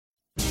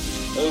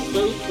a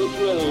fate which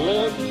will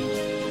live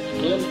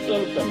in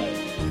infamy.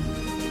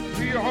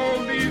 We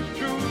hold these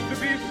truths to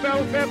be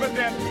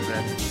self-evident.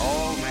 That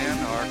all men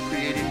are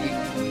created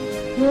equal.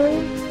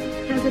 War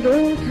has at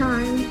all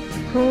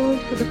times called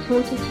for the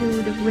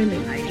fortitude of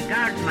women. I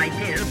regard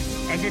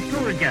myself as a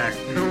soldier,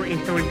 though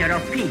a soldier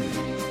of peace.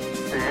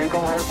 The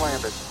Eagle has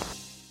landed.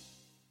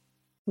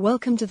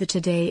 Welcome to the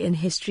Today in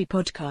History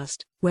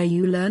podcast, where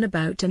you learn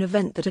about an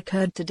event that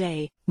occurred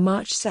today,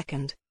 March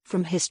 2nd,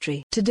 from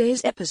history.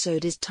 Today's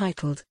episode is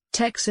titled,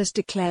 Texas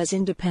Declares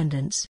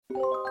Independence.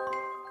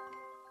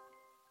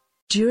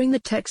 During the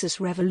Texas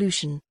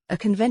Revolution, a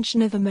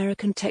convention of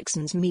American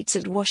Texans meets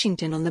at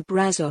Washington on the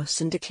Brazos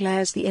and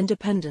declares the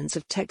independence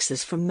of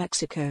Texas from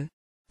Mexico.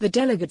 The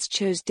delegates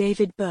chose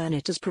David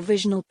Burnett as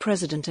provisional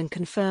president and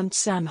confirmed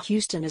Sam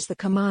Houston as the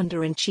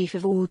commander-in-chief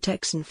of all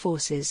Texan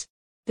forces.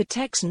 The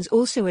Texans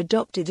also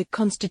adopted a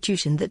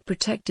constitution that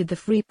protected the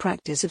free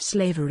practice of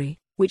slavery,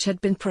 which had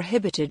been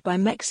prohibited by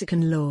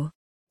Mexican law.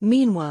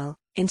 Meanwhile,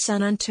 in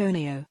San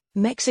Antonio,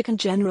 Mexican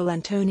General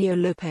Antonio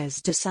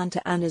López de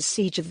Santa Anna's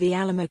siege of the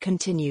Alamo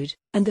continued,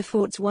 and the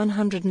fort's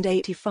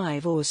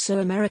 185 or so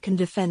American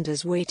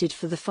defenders waited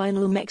for the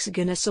final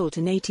Mexican assault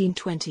in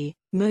 1820.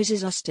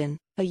 Moses Austin,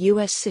 a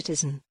U.S.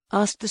 citizen,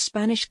 asked the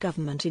Spanish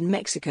government in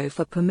Mexico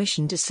for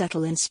permission to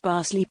settle in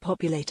sparsely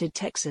populated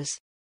Texas.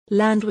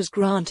 Land was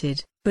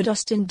granted, but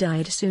Austin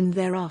died soon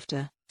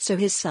thereafter, so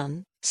his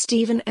son,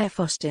 Stephen F.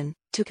 Austin,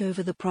 took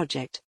over the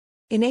project.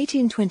 In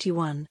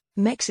 1821,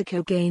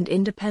 Mexico gained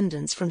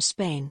independence from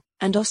Spain,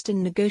 and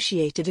Austin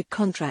negotiated a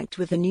contract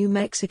with the new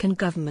Mexican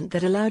government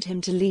that allowed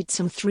him to lead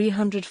some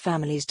 300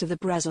 families to the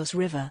Brazos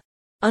River.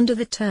 Under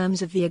the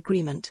terms of the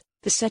agreement,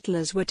 the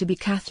settlers were to be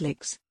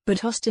Catholics,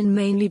 but Austin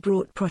mainly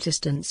brought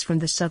Protestants from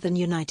the southern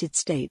United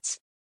States.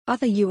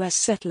 Other U.S.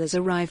 settlers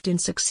arrived in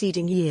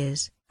succeeding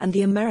years, and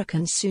the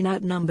Americans soon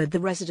outnumbered the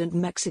resident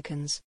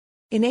Mexicans.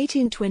 In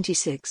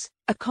 1826,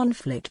 a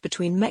conflict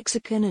between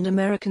Mexican and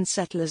American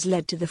settlers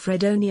led to the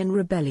Fredonian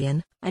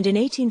Rebellion, and in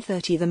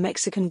 1830 the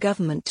Mexican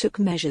government took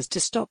measures to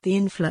stop the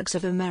influx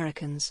of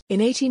Americans. In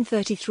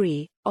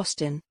 1833,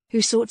 Austin,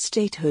 who sought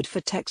statehood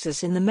for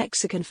Texas in the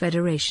Mexican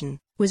Federation,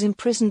 was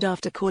imprisoned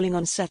after calling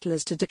on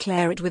settlers to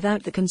declare it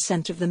without the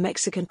consent of the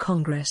Mexican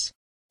Congress.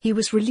 He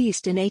was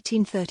released in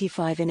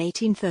 1835. In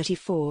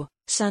 1834,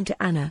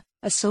 Santa Anna,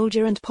 a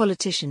soldier and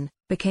politician,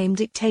 became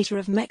dictator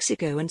of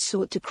Mexico and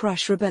sought to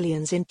crush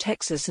rebellions in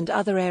Texas and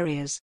other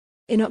areas.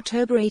 In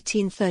October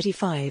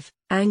 1835,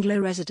 Anglo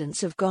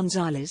residents of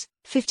Gonzales,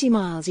 50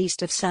 miles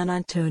east of San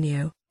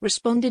Antonio,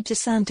 responded to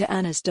Santa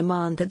Anna's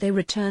demand that they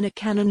return a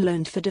cannon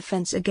loaned for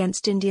defense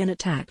against Indian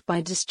attack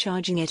by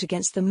discharging it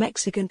against the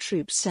Mexican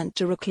troops sent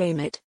to reclaim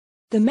it.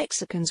 The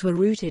Mexicans were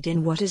routed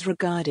in what is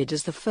regarded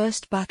as the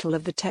first battle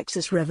of the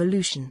Texas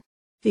Revolution.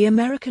 The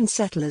American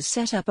settlers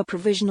set up a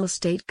provisional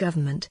state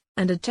government,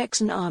 and a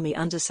Texan army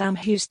under Sam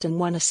Houston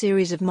won a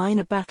series of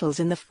minor battles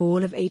in the fall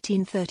of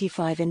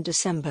 1835. In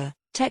December,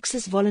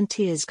 Texas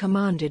volunteers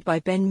commanded by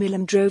Ben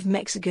Milam drove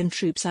Mexican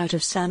troops out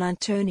of San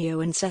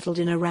Antonio and settled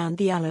in around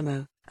the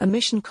Alamo, a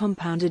mission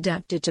compound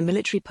adapted to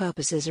military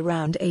purposes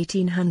around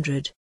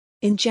 1800.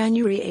 In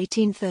January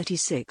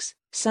 1836,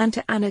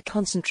 Santa Anna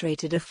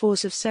concentrated a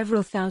force of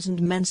several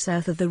thousand men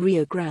south of the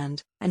Rio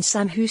Grande, and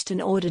Sam Houston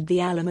ordered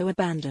the Alamo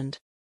abandoned.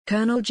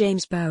 Colonel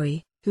James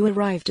Bowie, who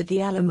arrived at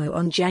the Alamo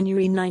on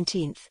January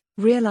 19,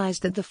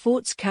 realized that the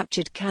fort's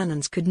captured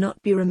cannons could not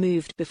be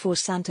removed before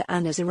Santa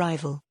Anna's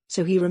arrival,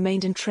 so he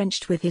remained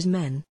entrenched with his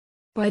men.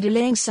 By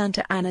delaying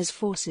Santa Anna's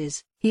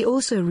forces, he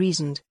also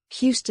reasoned,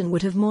 Houston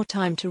would have more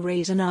time to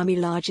raise an army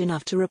large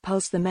enough to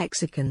repulse the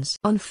Mexicans.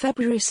 On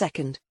February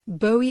 2,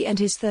 Bowie and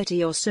his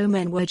 30 or so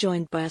men were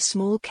joined by a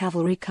small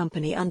cavalry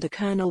company under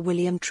Colonel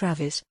William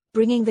Travis,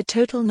 bringing the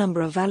total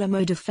number of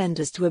Alamo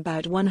defenders to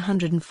about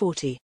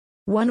 140.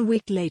 1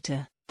 week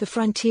later, the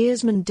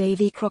frontiersman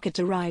Davy Crockett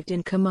arrived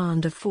in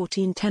command of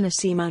 14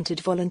 Tennessee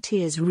Mounted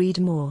Volunteers. Read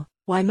more,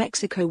 Why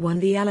Mexico Won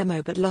the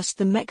Alamo but Lost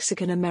the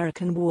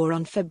Mexican-American War.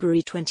 On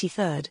February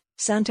 23,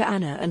 Santa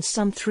Anna and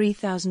some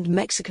 3,000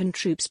 Mexican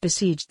troops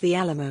besieged the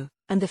Alamo,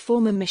 and the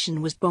former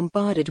mission was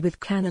bombarded with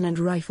cannon and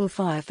rifle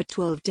fire for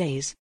 12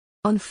 days.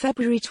 On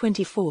February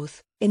 24,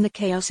 in the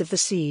chaos of the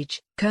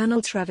siege,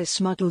 Colonel Travis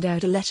smuggled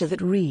out a letter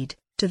that read,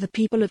 "To the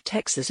people of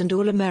Texas and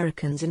all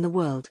Americans in the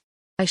world,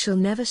 I shall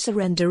never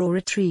surrender or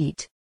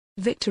retreat.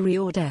 Victory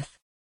or death."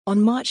 On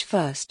March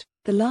 1,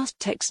 the last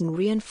Texan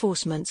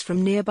reinforcements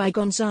from nearby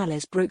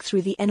Gonzales broke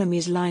through the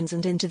enemy's lines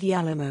and into the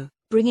Alamo,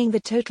 bringing the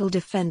total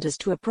defenders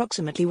to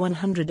approximately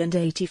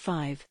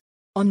 185.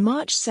 On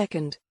March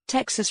 2,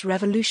 Texas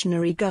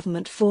Revolutionary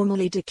Government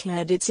formally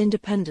declared its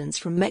independence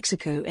from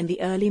Mexico. In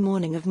the early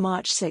morning of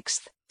March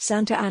 6,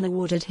 Santa Anna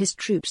ordered his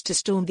troops to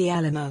storm the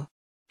Alamo.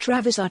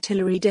 Travis'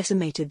 artillery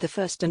decimated the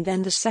first and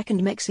then the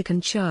second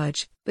Mexican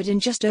charge, but in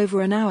just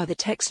over an hour the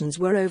Texans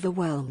were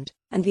overwhelmed,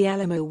 and the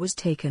Alamo was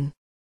taken.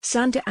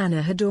 Santa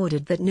Anna had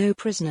ordered that no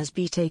prisoners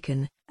be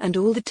taken, and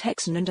all the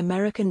Texan and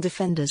American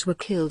defenders were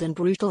killed in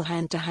brutal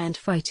hand-to-hand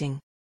fighting.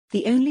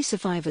 The only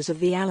survivors of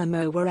the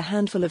Alamo were a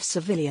handful of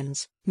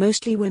civilians,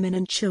 mostly women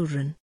and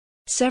children.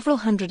 Several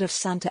hundred of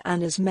Santa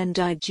Anna's men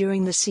died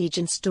during the siege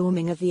and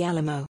storming of the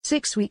Alamo.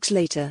 6 weeks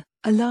later,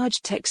 a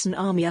large Texan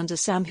army under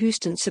Sam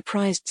Houston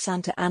surprised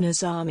Santa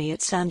Anna's army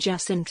at San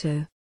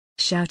Jacinto,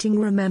 shouting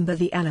 "Remember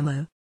the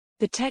Alamo."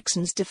 The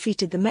Texans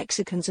defeated the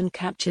Mexicans and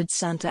captured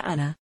Santa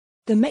Anna.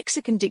 The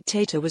Mexican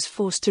dictator was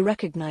forced to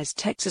recognize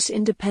Texas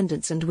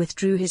independence and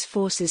withdrew his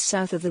forces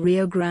south of the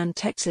Rio Grande.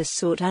 Texas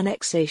sought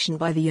annexation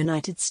by the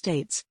United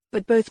States,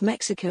 but both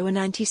Mexico and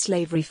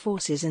anti-slavery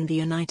forces in the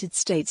United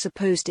States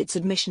opposed its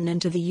admission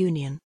into the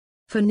Union.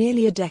 For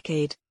nearly a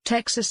decade,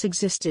 Texas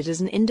existed as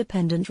an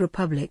independent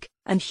republic,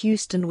 and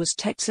Houston was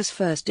Texas'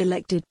 first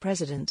elected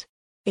president.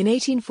 In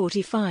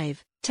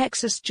 1845,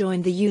 Texas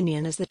joined the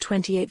Union as the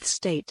 28th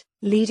state,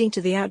 leading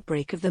to the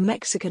outbreak of the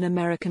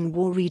Mexican-American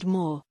War. Read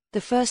more: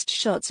 The First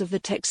Shots of the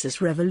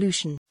Texas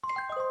Revolution.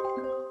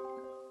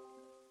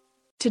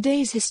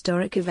 Today's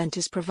historic event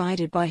is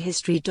provided by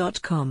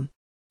History.com.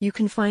 You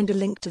can find a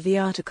link to the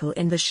article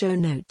in the show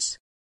notes.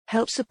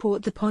 Help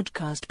support the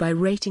podcast by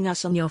rating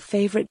us on your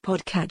favorite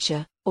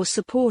podcatcher, or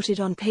support it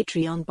on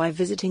Patreon by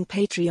visiting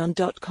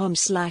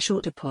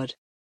patreon.com/autopod.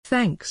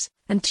 Thanks,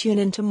 and tune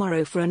in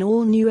tomorrow for an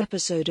all-new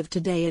episode of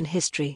Today in History.